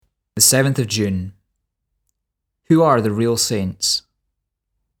7th of June. Who are the real saints?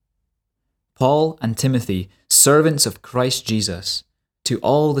 Paul and Timothy, servants of Christ Jesus, to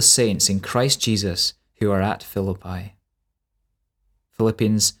all the saints in Christ Jesus who are at Philippi.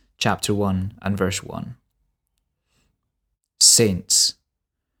 Philippians chapter 1 and verse 1. Saints.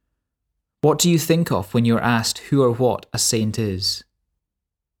 What do you think of when you're asked who or what a saint is?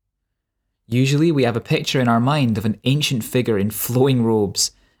 Usually we have a picture in our mind of an ancient figure in flowing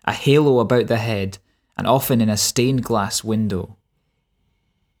robes, a halo about the head, and often in a stained glass window.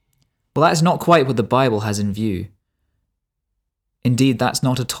 Well, that's not quite what the Bible has in view. Indeed, that's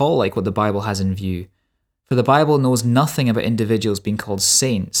not at all like what the Bible has in view, for the Bible knows nothing about individuals being called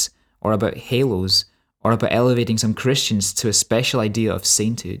saints, or about halos, or about elevating some Christians to a special idea of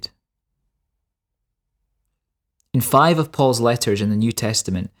sainthood. In 5 of Paul's letters in the New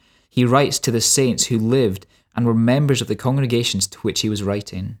Testament, he writes to the saints who lived and were members of the congregations to which he was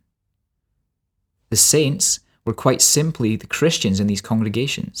writing. The saints were quite simply the Christians in these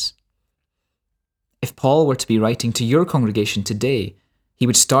congregations. If Paul were to be writing to your congregation today, he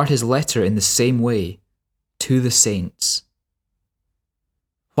would start his letter in the same way, to the saints.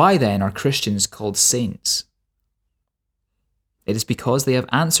 Why then are Christians called saints? It is because they have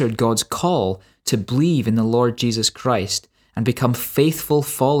answered God's call to believe in the Lord Jesus Christ and become faithful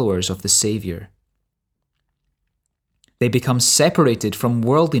followers of the Saviour. They become separated from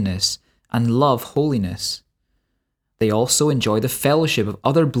worldliness and love holiness. They also enjoy the fellowship of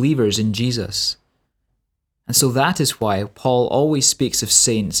other believers in Jesus. And so that is why Paul always speaks of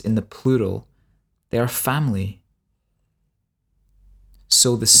saints in the plural. They are family.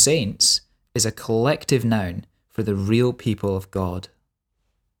 So the saints is a collective noun for the real people of God.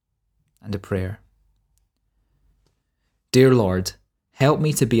 And a prayer. Dear Lord, help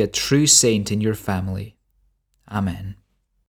me to be a true saint in your family. Amen.